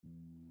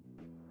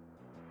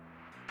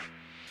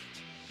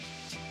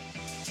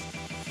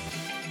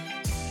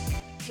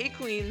Hey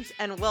Queens,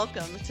 and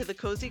welcome to the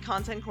Cozy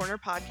Content Corner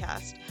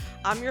podcast.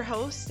 I'm your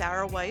host,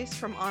 Sarah Weiss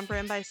from On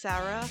Brand by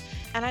Sarah,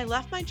 and I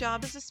left my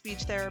job as a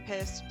speech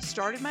therapist,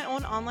 started my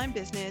own online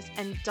business,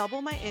 and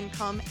double my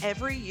income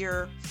every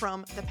year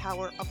from the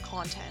power of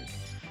content.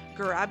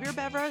 Grab your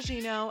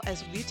beveragino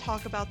as we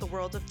talk about the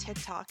world of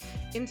TikTok,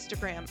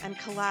 Instagram, and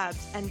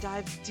collabs, and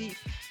dive deep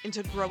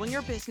into growing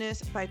your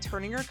business by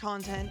turning your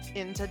content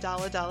into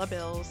dollar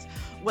bills.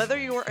 Whether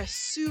you're a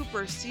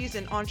super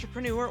seasoned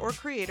entrepreneur or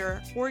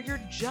creator, or you're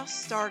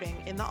just starting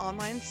in the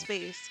online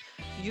space,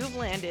 you've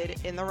landed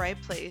in the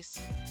right place.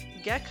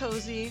 Get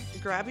cozy,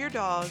 grab your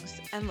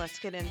dogs, and let's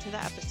get into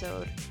the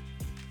episode.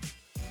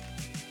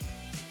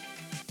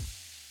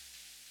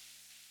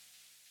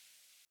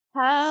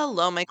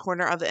 Hello, my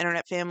corner of the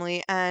internet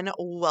family, and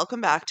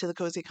welcome back to the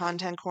Cozy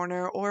Content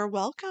Corner, or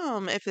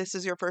welcome if this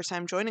is your first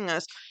time joining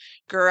us.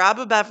 Grab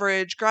a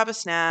beverage, grab a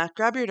snack,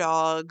 grab your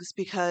dogs,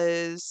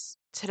 because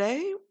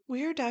today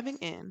we are diving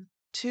in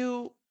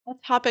to a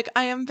topic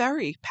I am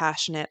very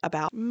passionate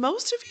about.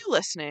 Most of you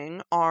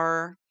listening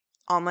are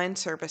online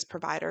service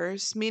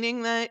providers,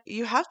 meaning that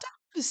you have to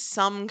have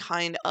some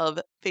kind of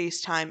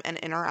FaceTime and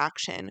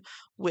interaction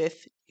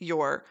with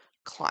your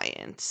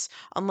clients.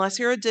 Unless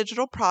you're a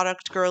digital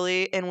product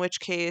girly, in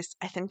which case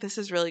I think this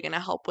is really going to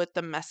help with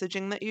the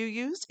messaging that you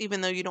use,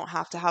 even though you don't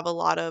have to have a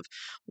lot of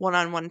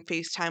one-on-one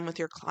FaceTime with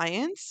your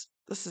clients.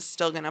 This is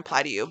still going to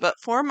apply to you. But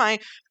for my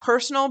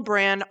personal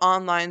brand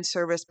online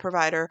service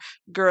provider,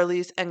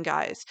 girlies and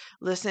guys,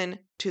 listen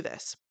to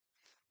this.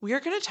 We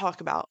are going to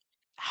talk about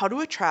how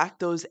to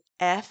attract those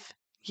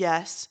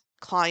yes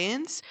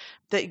clients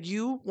that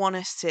you want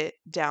to sit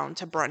down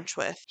to brunch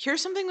with.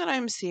 Here's something that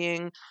I'm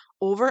seeing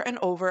over and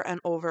over and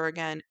over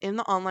again in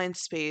the online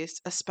space,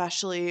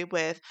 especially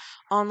with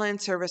online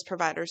service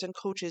providers and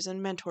coaches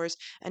and mentors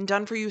and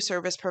done for you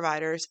service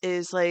providers,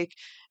 is like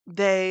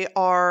they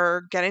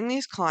are getting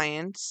these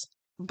clients,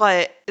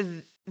 but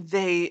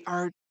they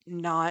are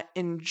not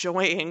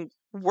enjoying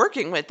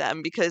working with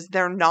them because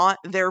they're not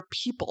their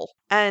people.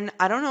 And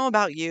I don't know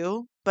about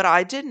you, but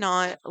I did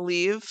not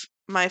leave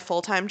my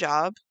full-time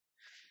job,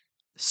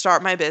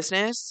 start my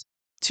business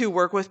to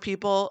work with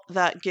people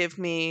that give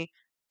me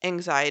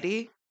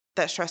anxiety,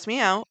 that stress me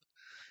out,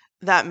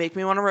 that make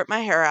me want to rip my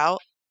hair out,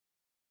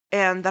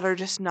 and that are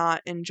just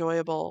not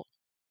enjoyable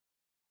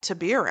to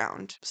be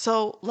around.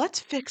 So let's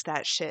fix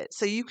that shit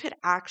so you could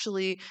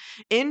actually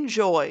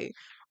enjoy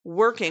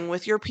working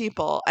with your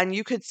people and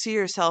you could see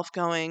yourself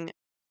going,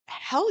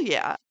 hell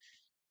yeah,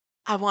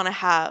 I want to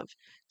have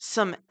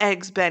some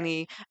eggs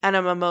Benny and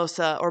a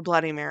mimosa or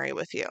Bloody Mary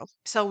with you.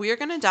 So we are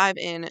going to dive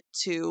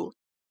into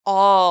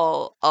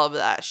all of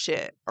that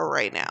shit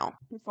right now.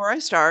 Before I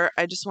start,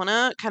 I just want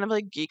to kind of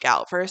like geek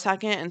out for a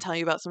second and tell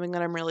you about something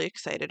that I'm really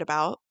excited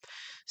about.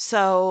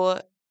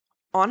 So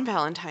on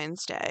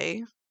Valentine's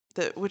Day,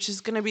 which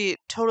is going to be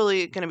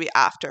totally going to be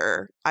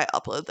after I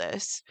upload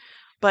this,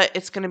 but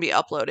it's going to be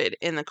uploaded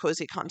in the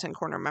Cozy Content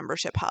Corner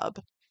membership hub.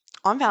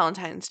 On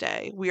Valentine's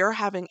Day, we are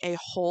having a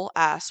whole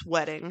ass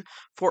wedding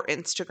for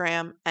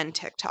Instagram and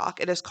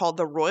TikTok. It is called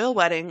the Royal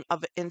Wedding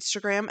of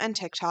Instagram and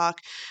TikTok.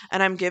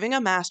 And I'm giving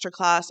a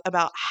masterclass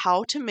about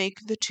how to make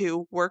the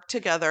two work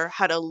together,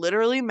 how to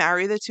literally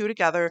marry the two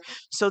together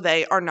so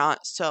they are not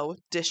so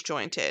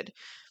disjointed.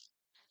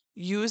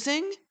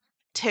 Using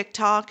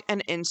TikTok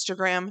and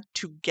Instagram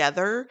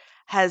together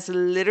has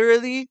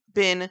literally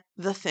been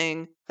the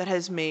thing that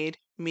has made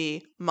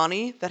me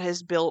money, that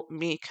has built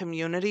me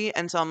community.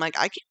 And so I'm like,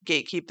 I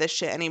can't gatekeep this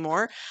shit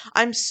anymore.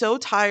 I'm so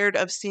tired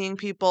of seeing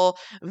people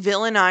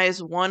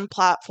villainize one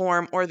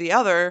platform or the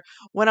other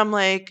when I'm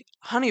like,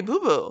 honey boo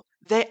boo,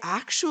 they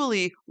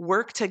actually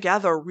work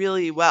together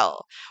really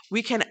well.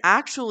 We can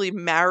actually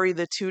marry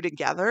the two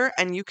together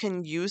and you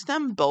can use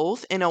them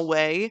both in a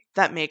way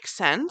that makes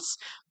sense,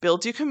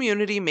 builds you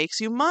community, makes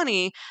you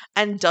money,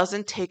 and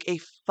doesn't take a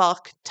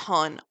fuck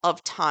ton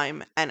of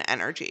time and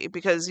energy.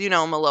 Because, you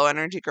know, I'm a low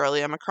energy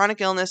girly. I'm a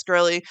chronic illness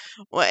girly.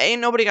 Well,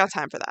 ain't nobody got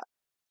time for that.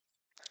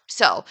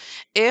 So,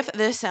 if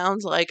this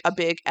sounds like a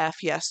big F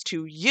yes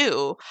to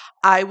you,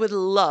 I would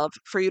love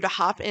for you to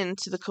hop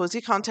into the Cozy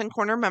Content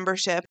Corner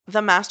membership. The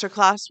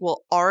masterclass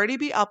will already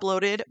be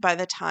uploaded by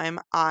the time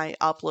I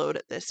upload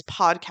this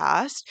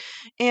podcast.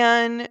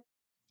 And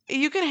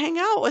you can hang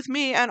out with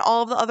me and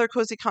all of the other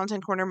Cozy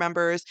Content Corner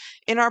members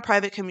in our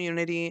private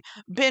community,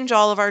 binge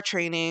all of our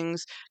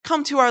trainings,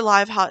 come to our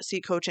live hot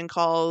seat coaching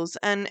calls,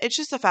 and it's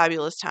just a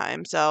fabulous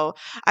time. So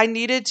I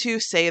needed to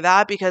say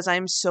that because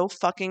I'm so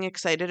fucking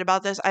excited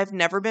about this. I've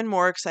never been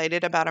more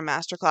excited about a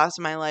masterclass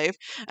in my life,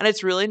 and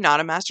it's really not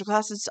a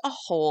masterclass, it's a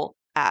whole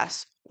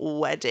ass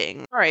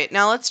wedding. All right,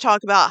 now let's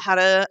talk about how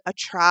to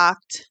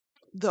attract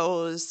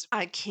those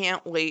I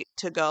can't wait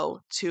to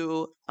go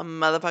to a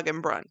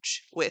motherfucking brunch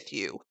with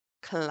you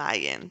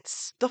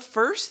clients. The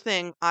first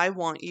thing I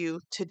want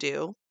you to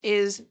do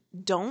is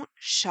don't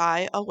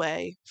shy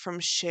away from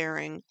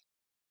sharing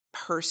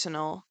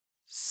personal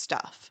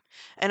stuff.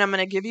 And I'm going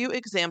to give you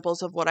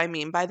examples of what I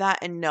mean by that.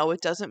 And no,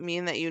 it doesn't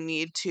mean that you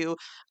need to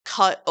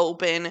cut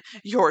open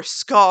your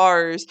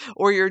scars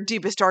or your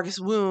deepest, darkest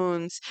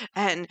wounds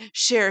and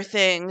share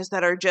things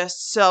that are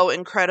just so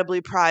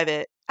incredibly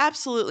private.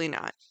 Absolutely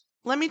not.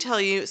 Let me tell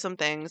you some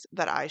things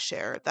that I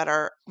share that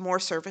are more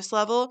surface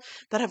level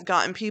that have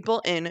gotten people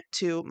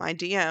into my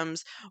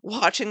DMs,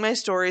 watching my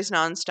stories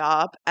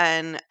nonstop,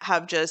 and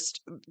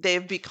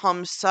they've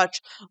become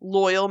such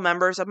loyal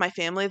members of my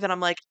family that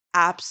I'm like,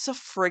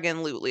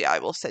 abso-friggin-lutely, I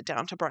will sit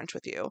down to brunch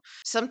with you.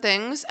 Some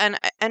things, and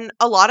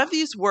a lot of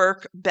these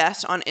work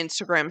best on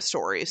Instagram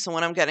stories. So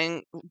when I'm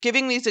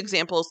giving these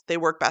examples, they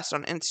work best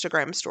on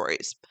Instagram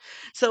stories.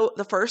 So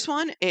the first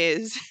one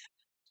is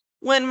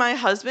when my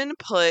husband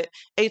put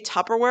a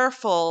Tupperware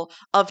full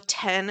of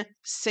 10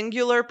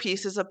 singular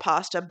pieces of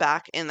pasta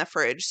back in the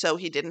fridge so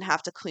he didn't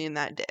have to clean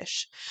that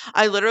dish.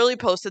 I literally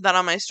posted that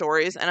on my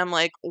stories and I'm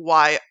like,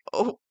 why?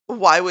 Oh,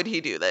 why would he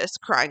do this?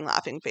 Crying,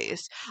 laughing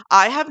face.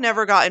 I have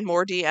never gotten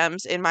more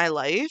DMs in my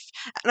life,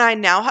 and I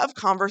now have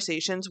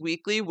conversations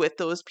weekly with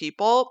those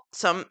people.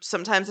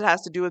 Sometimes it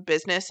has to do with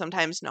business,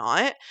 sometimes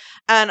not.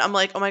 And I'm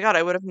like, oh my God,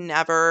 I would have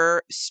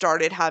never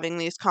started having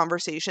these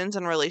conversations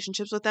and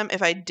relationships with them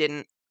if I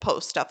didn't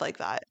post stuff like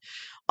that.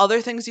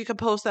 Other things you could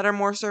post that are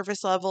more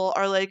surface level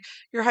are like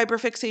your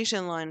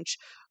hyperfixation lunch,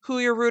 who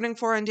you're rooting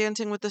for in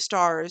Dancing with the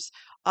Stars,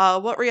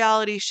 what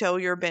reality show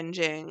you're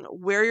binging,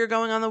 where you're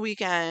going on the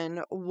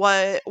weekend,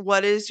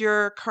 what is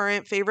your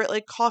current favorite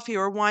like coffee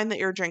or wine that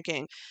you're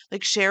drinking.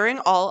 Like sharing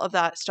all of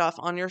that stuff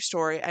on your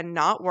story and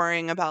not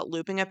worrying about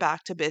looping it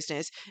back to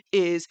business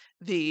is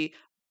the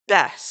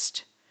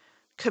best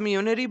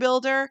community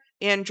builder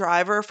and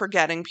driver for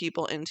getting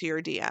people into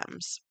your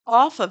DMs.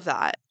 Off of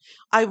that,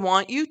 I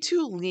want you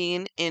to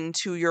lean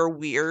into your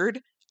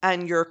weird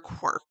and your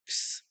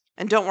quirks.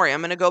 And don't worry,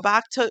 I'm going to go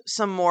back to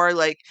some more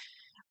like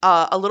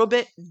a little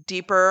bit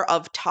deeper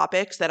of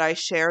topics that I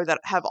share that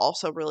have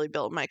also really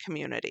built my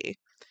community.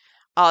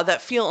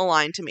 That feel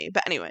aligned to me.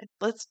 But anyway,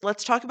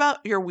 let's talk about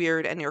your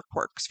weird and your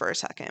quirks for a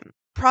second.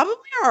 Probably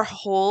our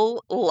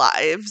whole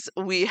lives,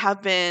 we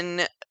have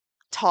been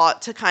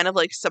taught to kind of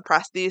like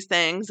suppress these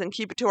things and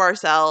keep it to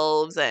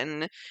ourselves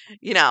and,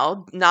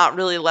 not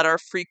really let our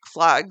freak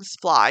flags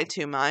fly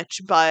too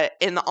much. But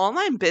in the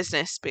online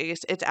business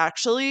space, it's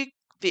actually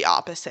the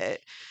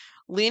opposite.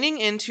 Leaning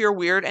into your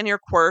weird and your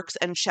quirks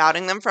and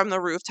shouting them from the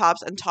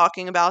rooftops and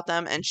talking about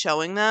them and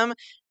showing them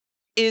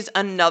is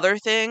another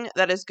thing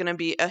that is going to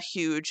be a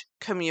huge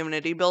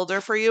community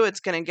builder for you. It's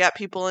going to get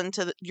people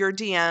into your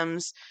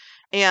DMs.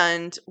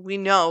 And we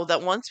know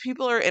that once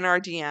people are in our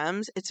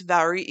DMs, it's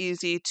very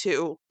easy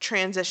to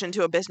transition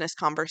to a business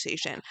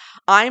conversation.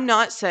 I'm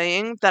not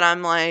saying that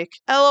I'm like,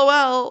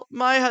 LOL,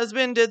 my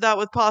husband did that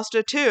with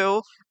pasta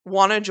too.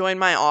 Want to join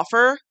my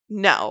offer?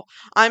 No.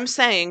 I'm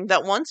saying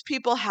that once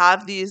people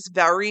have these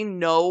very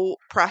no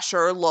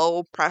pressure,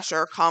 low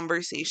pressure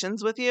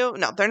conversations with you,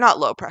 no, they're not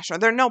low pressure,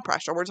 they're no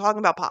pressure. We're talking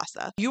about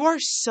pasta. You are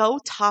so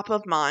top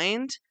of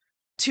mind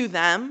to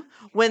them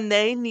when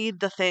they need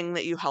the thing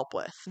that you help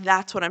with.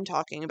 That's what I'm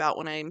talking about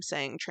when I'm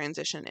saying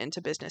transition into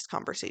business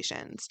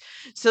conversations.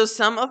 So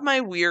some of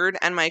my weird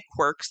and my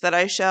quirks that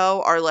I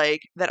show are like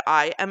that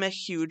I am a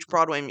huge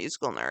Broadway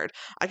musical nerd.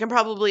 I can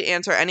probably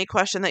answer any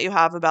question that you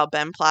have about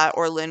Ben Platt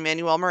or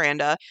Lin-Manuel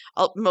Miranda.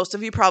 Most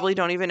of you probably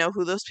don't even know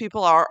who those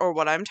people are or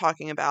what I'm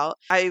talking about.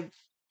 I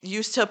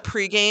used to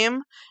pregame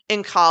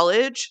in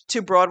college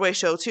to Broadway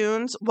show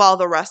tunes while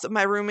the rest of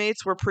my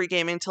roommates were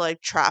pregaming to like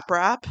trap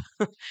rap.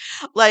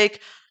 Like,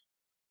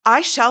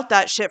 I shout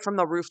that shit from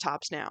the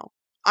rooftops now.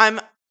 I'm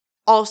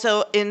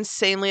also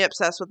insanely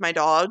obsessed with my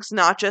dogs,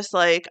 not just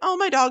like, oh,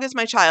 my dog is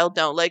my child.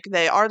 No, like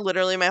they are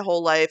literally my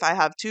whole life. I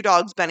have two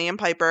dogs, Benny and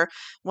Piper.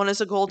 One is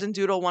a golden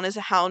doodle, one is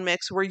a hound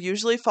mix. We're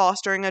usually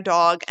fostering a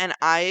dog, and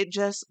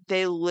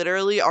they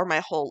literally are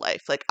my whole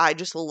life. Like, I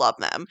just love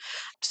them.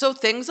 So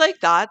things like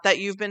that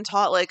you've been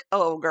taught, like,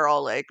 oh,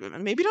 girl, like,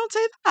 maybe don't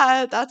say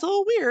that. That's a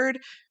little weird.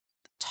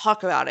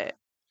 Talk about it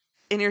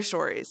in your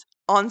stories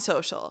on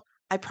social.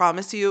 I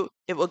promise you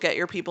it will get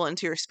your people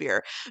into your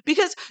sphere.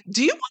 Because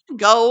do you want to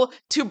go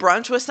to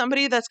brunch with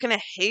somebody that's going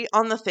to hate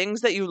on the things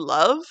that you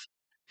love?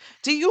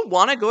 Do you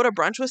want to go to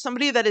brunch with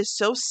somebody that is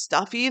so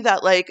stuffy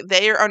that like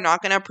they are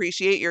not going to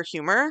appreciate your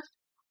humor?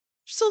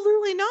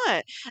 Absolutely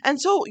not.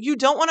 And so you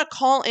don't want to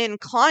call in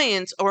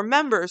clients or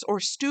members or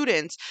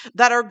students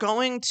that are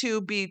going to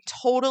be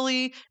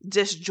totally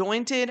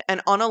disjointed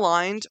and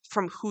unaligned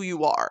from who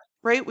you are,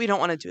 right? We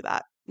don't want to do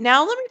that.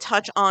 Now, let me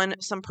touch on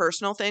some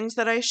personal things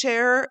that I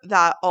share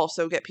that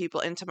also get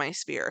people into my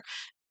sphere.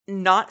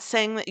 Not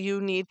saying that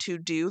you need to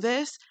do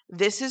this.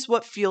 This is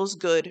what feels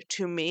good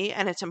to me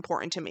and it's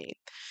important to me.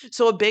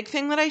 So, a big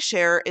thing that I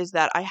share is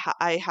that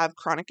I have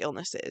chronic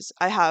illnesses.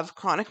 I have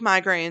chronic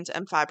migraines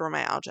and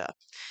fibromyalgia.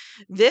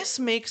 This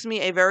makes me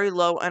a very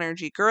low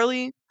energy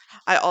girly.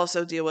 I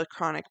also deal with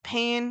chronic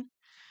pain.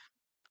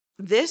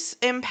 This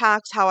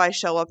impacts how I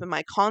show up in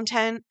my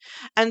content.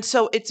 And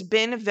so, it's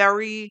been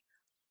very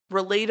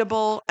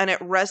relatable and it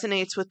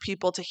resonates with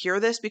people to hear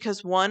this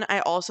because one, I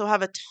also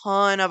have a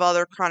ton of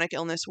other chronic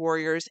illness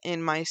warriors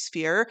in my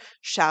sphere.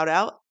 Shout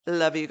out.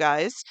 Love you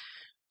guys.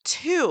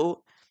 Two,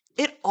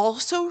 it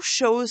also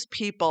shows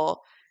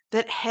people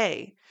that,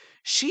 hey,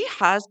 she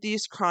has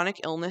these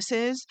chronic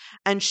illnesses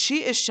and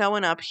she is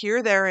showing up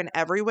here, there, and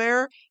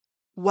everywhere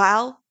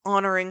while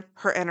honoring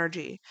her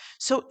energy.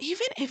 So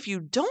even if you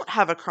don't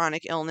have a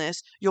chronic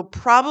illness, you'll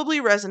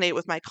probably resonate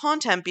with my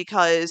content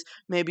because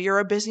maybe you're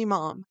a busy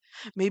mom,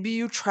 maybe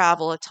you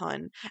travel a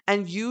ton,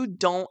 and you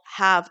don't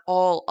have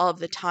all of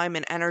the time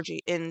and energy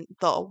in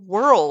the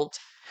world.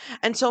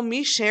 And so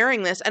me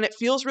sharing this, and it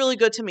feels really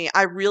good to me.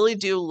 I really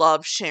do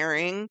love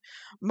sharing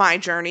my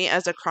journey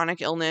as a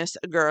chronic illness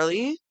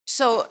girly.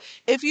 So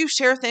if you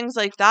share things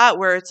like that,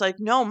 where it's like,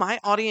 no, my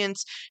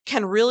audience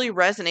can really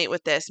resonate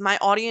with this. My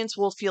audience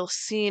will feel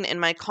seen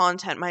in my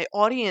content. My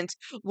audience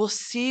will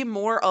see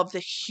more of the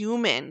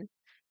human.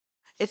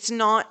 It's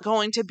not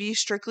going to be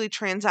strictly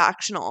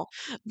transactional.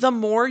 The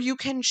more you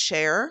can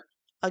share,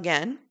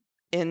 again,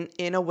 in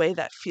a way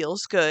that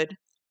feels good,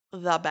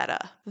 the better.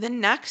 The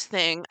next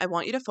thing I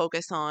want you to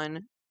focus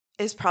on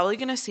is probably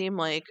going to seem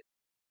like,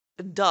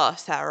 duh,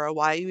 Sarah,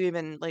 why are you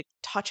even like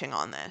touching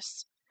on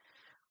this?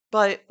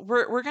 But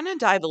we're gonna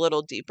dive a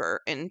little deeper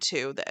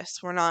into this.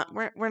 We're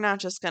not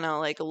just gonna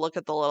like look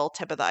at the little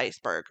tip of the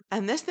iceberg.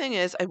 And this thing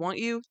is, I want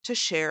you to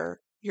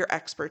share your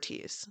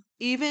expertise.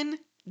 Even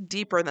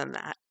deeper than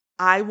that.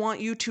 I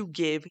want you to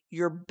give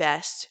your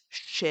best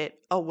shit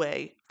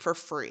away for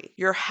free.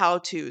 Your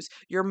how-tos,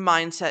 your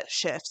mindset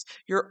shifts,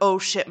 your oh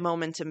shit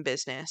moments in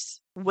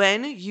business.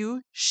 When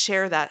you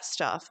share that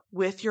stuff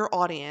with your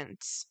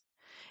audience,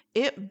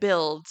 it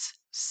builds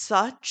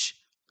such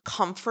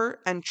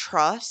comfort and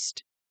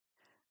trust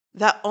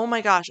that, oh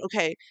my gosh,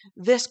 okay,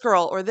 this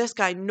girl or this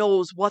guy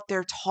knows what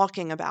they're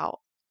talking about.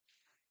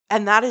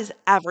 And that is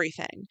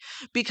everything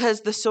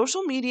because the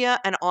social media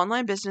and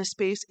online business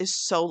space is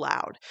so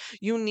loud.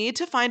 You need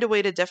to find a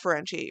way to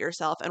differentiate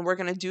yourself. And we're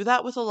going to do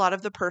that with a lot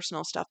of the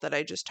personal stuff that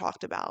I just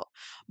talked about.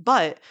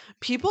 But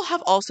people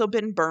have also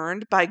been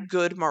burned by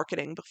good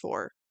marketing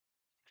before.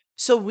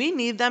 So we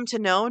need them to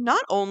know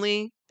not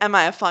only am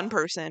I a fun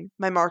person,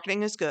 my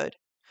marketing is good,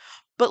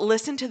 but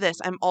listen to this.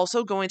 I'm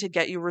also going to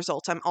get you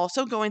results. I'm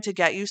also going to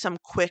get you some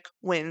quick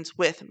wins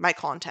with my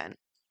content.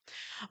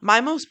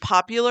 My most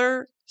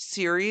popular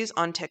series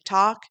on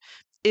TikTok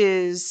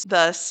is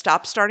the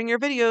stop starting your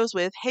videos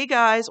with, hey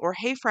guys, or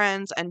hey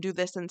friends, and do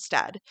this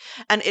instead.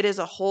 And it is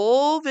a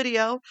whole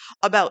video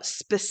about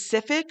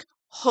specific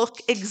hook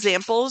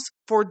examples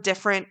for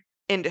different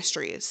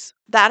industries.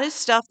 That is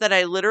stuff that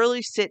I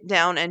literally sit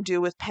down and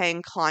do with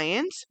paying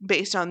clients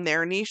based on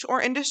their niche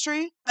or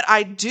industry. But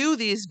I do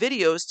these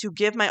videos to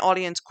give my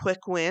audience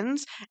quick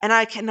wins. And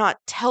I cannot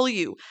tell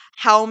you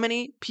how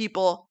many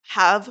people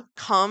have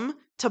come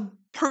to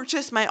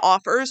purchase my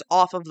offers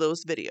off of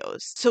those videos.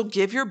 So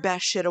give your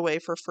best shit away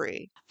for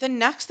free. The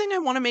next thing I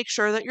want to make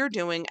sure that you're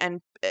doing, and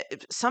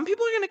some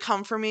people are going to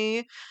come for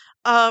me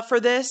for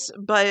this,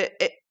 but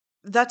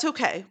that's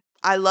okay.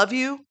 I love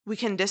you. We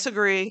can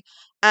disagree.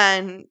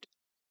 And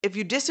if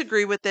you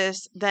disagree with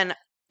this, then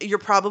you're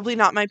probably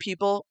not my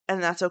people,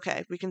 and that's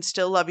okay. We can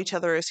still love each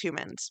other as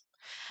humans.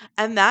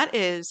 And that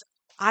is,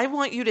 I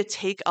want you to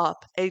take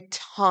up a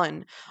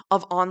ton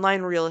of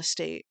online real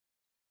estate.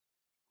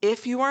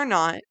 If you are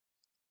not,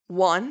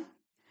 one,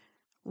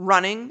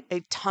 running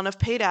a ton of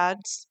paid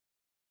ads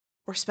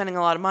or spending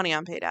a lot of money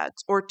on paid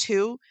ads, or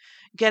two,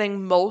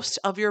 getting most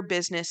of your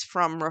business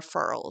from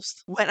referrals.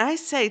 When I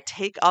say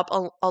take up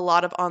a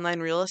lot of online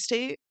real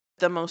estate,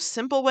 the most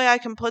simple way I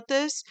can put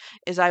this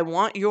is I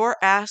want your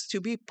ass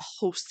to be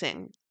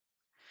posting.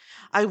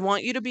 I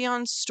want you to be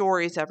on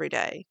stories every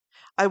day.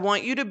 I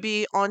want you to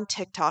be on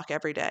TikTok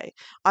every day.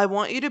 I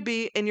want you to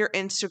be in your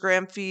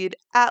Instagram feed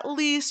at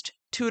least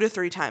 2 to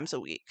 3 times a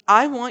week.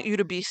 I want you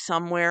to be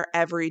somewhere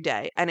every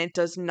day, and it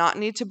does not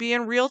need to be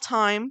in real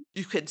time.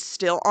 You could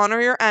still honor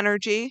your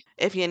energy.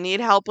 If you need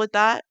help with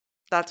that,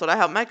 that's what I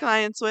help my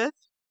clients with.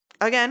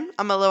 Again,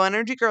 I'm a low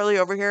energy girly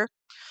over here.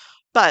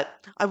 But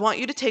I want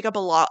you to take up a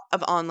lot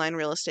of online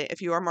real estate.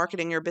 If you are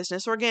marketing your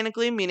business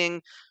organically, meaning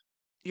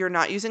you're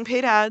not using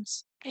paid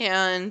ads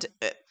and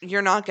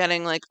you're not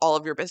getting like all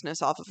of your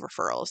business off of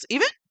referrals.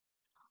 Even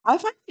I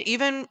find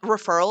even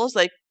referrals,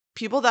 like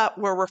people that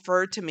were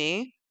referred to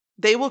me,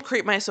 they will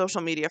create my social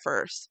media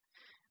first.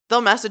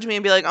 They'll message me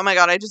and be like, "Oh my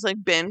God, I just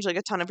like binge like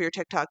a ton of your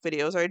TikTok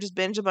videos, or I just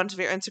binge a bunch of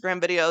your Instagram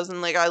videos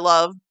and like I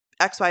love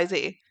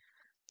XYZ."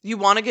 You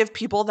want to give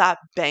people that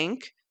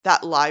bank,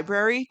 that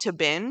library to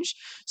binge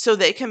so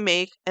they can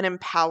make an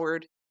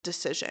empowered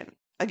decision.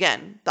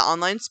 Again, the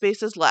online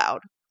space is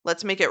loud.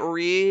 Let's make it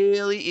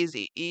really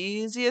easy,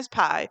 easy as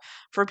pie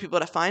for people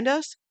to find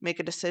us, make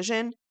a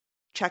decision,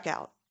 check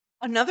out.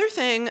 Another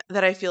thing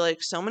that I feel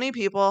like so many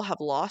people have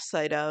lost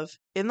sight of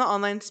in the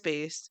online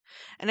space,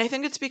 and I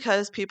think it's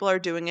because people are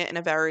doing it in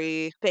a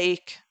very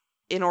fake,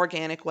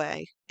 inorganic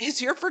way,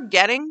 is you're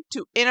forgetting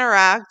to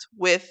interact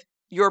with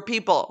your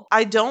people.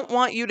 I don't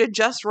want you to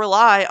just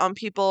rely on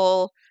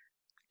people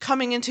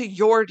coming into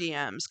your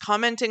DMs,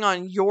 commenting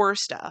on your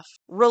stuff.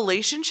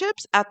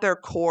 Relationships at their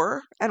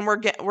core, and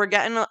we're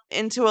getting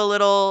into a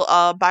little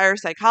buyer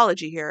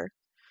psychology here.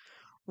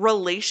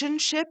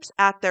 Relationships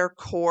at their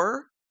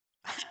core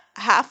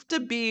have to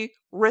be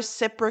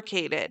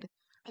reciprocated.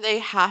 They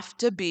have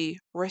to be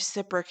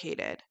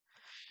reciprocated.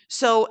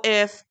 So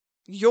if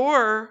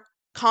you're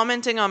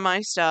commenting on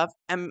my stuff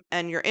and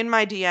you're in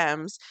my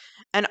DMs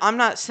and I'm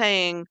not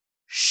saying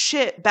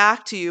shit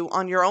back to you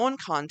on your own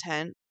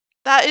content,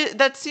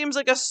 that seems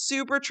like a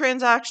super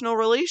transactional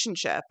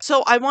relationship.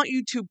 So I want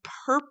you to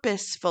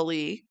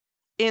purposefully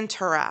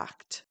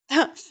interact.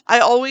 I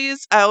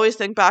always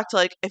think back to,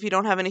 like, if you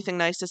don't have anything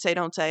nice to say,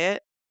 don't say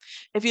it.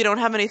 If you don't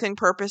have anything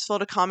purposeful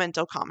to comment,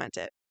 don't comment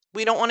it.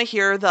 We don't want to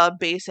hear the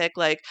basic,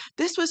 like,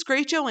 this was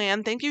great,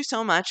 Joanne. Thank you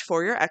so much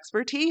for your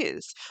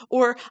expertise.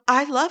 Or,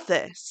 I love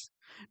this.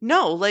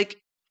 No, like,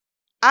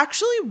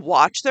 actually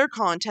watch their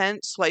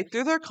content, swipe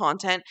through their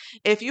content.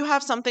 If you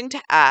have something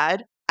to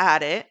add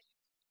it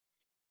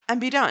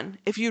and be done.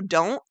 If you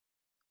don't,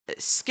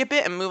 skip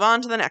it and move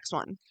on to the next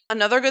one.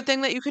 Another good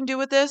thing that you can do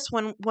with this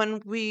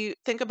when we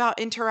think about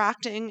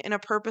interacting in a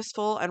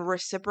purposeful and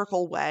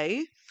reciprocal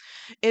way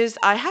is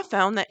I have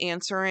found that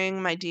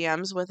answering my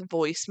DMs with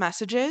voice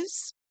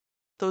messages,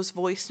 those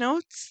voice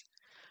notes,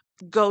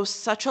 go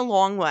such a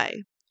long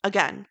way.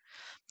 Again,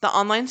 the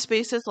online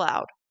space is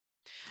loud.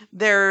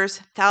 There's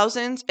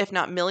thousands, if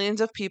not millions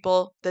of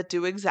people that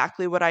do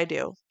exactly what I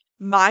do.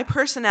 My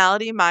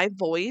personality, my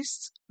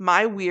voice,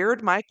 my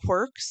weird, my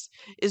quirks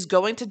is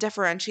going to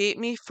differentiate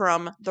me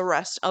from the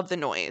rest of the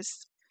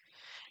noise.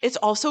 It's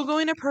also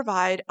going to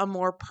provide a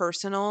more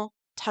personal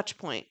touch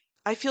point.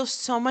 I feel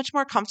so much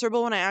more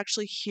comfortable when I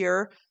actually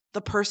hear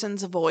the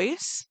person's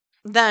voice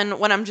than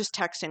when I'm just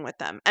texting with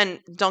them. And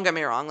don't get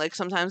me wrong, like,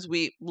 sometimes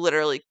we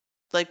literally,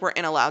 like, we're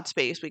in a loud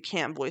space, we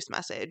can't voice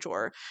message,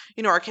 or,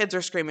 our kids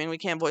are screaming, we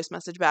can't voice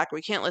message back,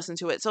 we can't listen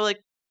to it. So, like,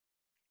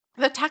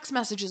 the text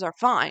messages are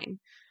fine.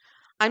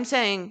 I'm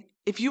saying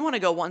if you want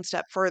to go one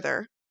step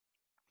further,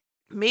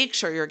 make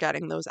sure you're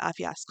getting those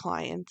FES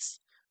clients.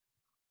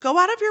 Go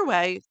out of your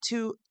way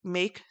to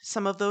make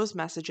some of those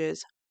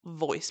messages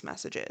voice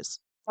messages.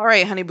 All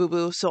right, honey boo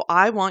boo. So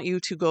I want you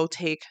to go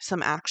take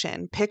some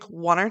action. Pick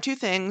one or two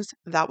things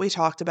that we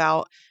talked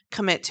about,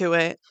 commit to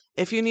it.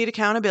 If you need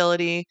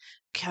accountability,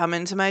 come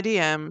into my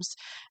DMs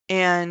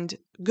and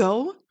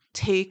go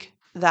take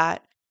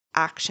that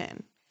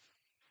action.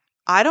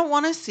 I don't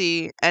want to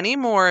see any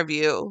more of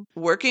you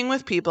working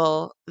with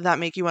people that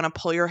make you want to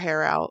pull your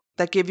hair out,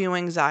 that give you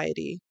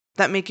anxiety,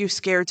 that make you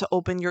scared to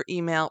open your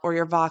email or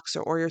your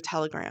Voxer or your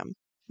Telegram.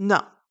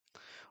 No.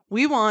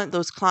 We want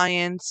those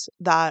clients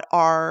that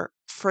are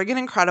friggin'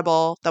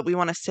 incredible, that we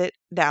want to sit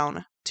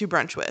down to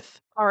brunch with.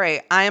 All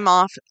right, I am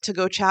off to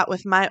go chat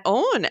with my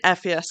own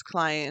FES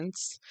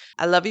clients.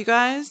 I love you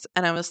guys,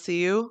 and I will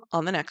see you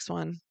on the next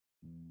one.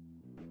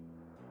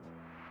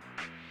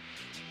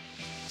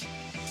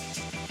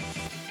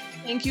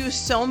 Thank you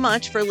so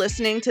much for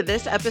listening to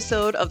this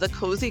episode of the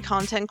Cozy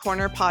Content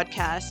Corner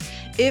podcast.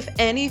 If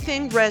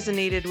anything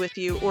resonated with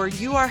you or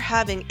you are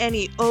having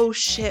any oh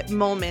shit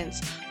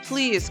moments,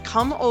 please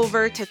come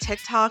over to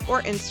TikTok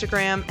or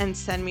Instagram and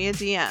send me a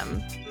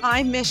DM.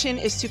 My mission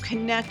is to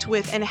connect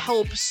with and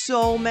help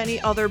so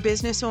many other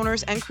business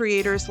owners and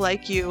creators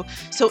like you.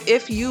 So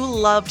if you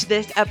loved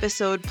this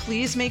episode,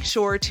 please make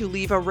sure to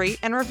leave a rate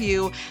and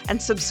review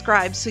and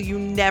subscribe so you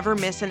never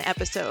miss an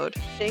episode.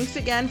 Thanks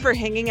again for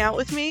hanging out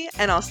with me,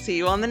 and I'll see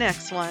you on the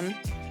next one.